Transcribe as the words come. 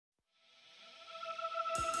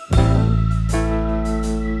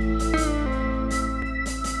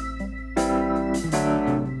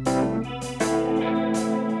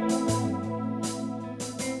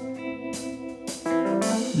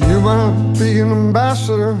might be an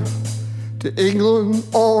ambassador to England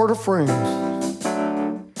or to France.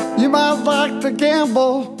 You might like to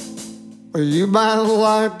gamble, or you might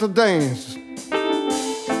like to dance.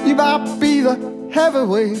 You might be the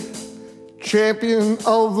heavyweight champion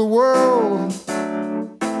of the world.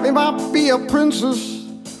 You might be a princess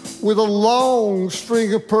with a long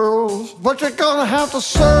string of pearls, but you're gonna have to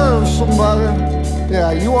serve somebody.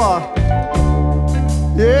 Yeah, you are.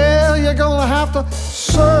 Yeah, you're gonna have to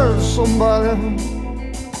serve somebody.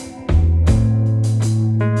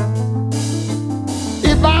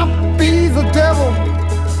 It might be the devil,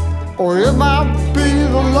 or it might be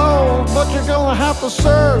the Lord, but you're gonna have to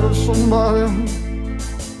serve somebody.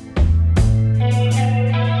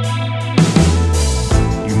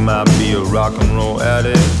 You might be a rock and roll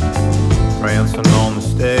addict, prancing on the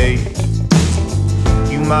stage.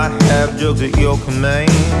 You might have drugs at your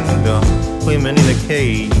command, women in a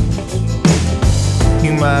cage.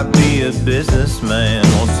 You might be a businessman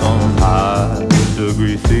or some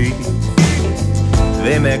high-degree thief.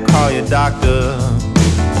 They may call you doctor,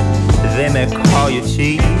 they may call you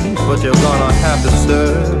chief, but you're gonna have to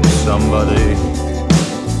serve somebody.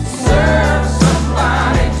 Serve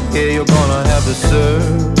somebody. Yeah, you're gonna have to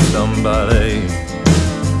serve somebody.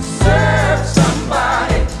 Serve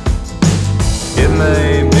somebody. It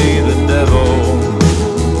may be the devil,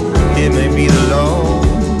 it may be the Lord,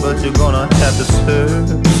 but you're gonna have to serve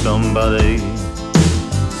somebody.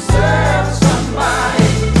 Serve somebody.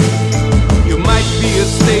 You might be a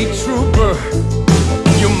state trooper,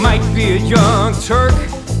 you might be a young Turk,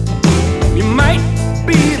 you might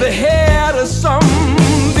be the head of some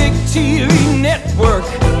big TV network.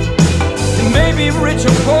 You may be rich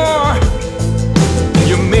or poor,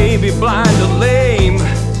 you may be blind or lame,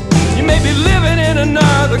 you may be living in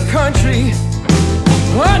another country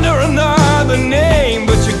under another name,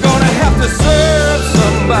 but you're gonna have to serve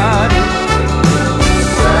somebody.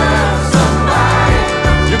 Serve somebody.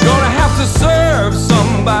 You're gonna have to serve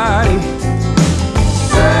somebody.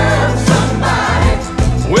 Serve somebody.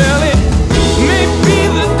 Well, it may be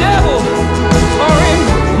the devil, or it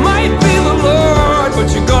might be the Lord, but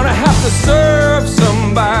you're gonna have to serve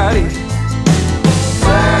somebody.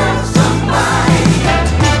 Serve somebody.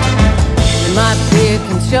 You might be a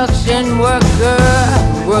construction worker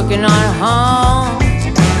working on a home.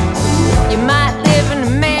 You might live in a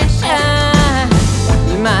mansion,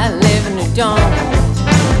 you might live in a dome.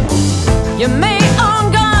 You may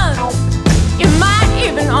own guns, you might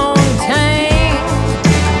even own tanks.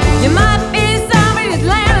 You might be somebody's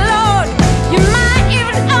landlord, you might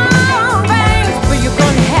even own banks, but you're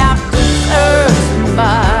gonna have to serve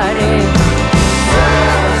somebody.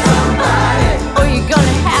 Serve somebody. Or you're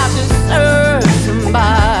gonna have to serve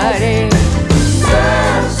somebody.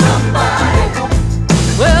 Serve somebody.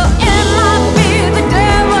 Well, it might be the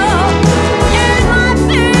devil, it might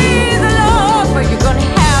be the Lord, but you're gonna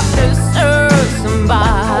have to serve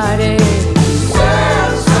somebody.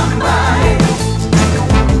 Serve somebody.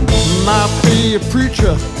 Might be a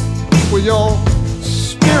preacher with your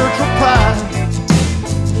spiritual pride,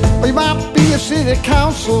 or you might be a city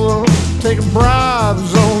councilor taking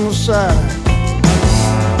bribes on the side.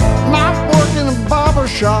 Might work in a barber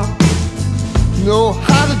shop, know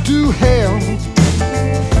how to do hair,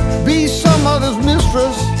 be somebody's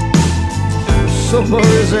mistress,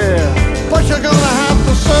 somebody's heir, but you're gonna have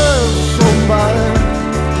to serve somebody.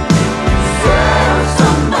 Serve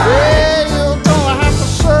somebody. Yeah, you're gonna have to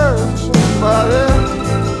serve somebody.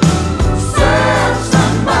 Serve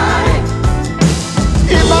somebody.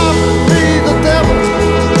 It might be the devil,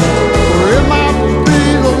 or it might be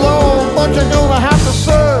the Lord, but you're gonna have to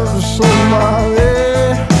serve somebody.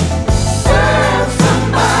 Serve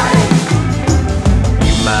somebody.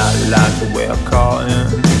 You might like to wear cotton,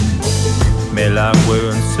 may like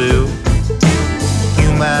wearing silk. You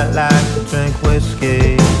might like to drink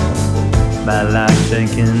whiskey, might like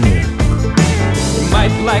drinking milk. You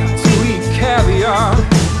might like to eat caviar,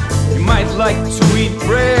 you might like to eat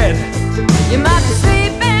bread. You might be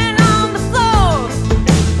sleeping on the floor,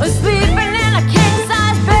 or sleeping in a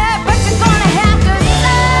king-size bed, but you're gonna have to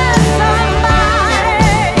serve somebody.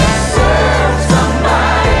 Serve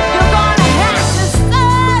somebody. You're gonna have to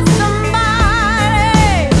serve somebody.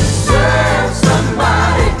 Serve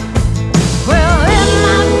somebody. Well, it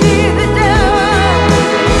might be the devil,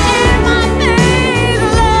 it might be the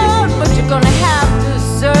Lord, but you're gonna have to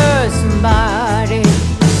serve somebody.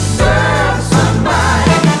 Serve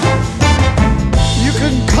somebody. You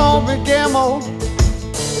can call me Gammons,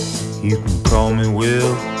 You can call me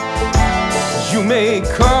Will, You may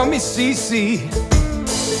call me CC.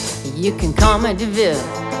 You can call me DeVille.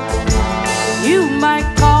 You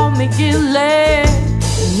might call me Gilly.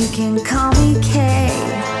 You can call me Kay.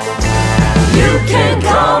 You can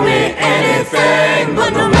call me anything,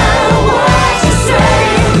 but no matter what.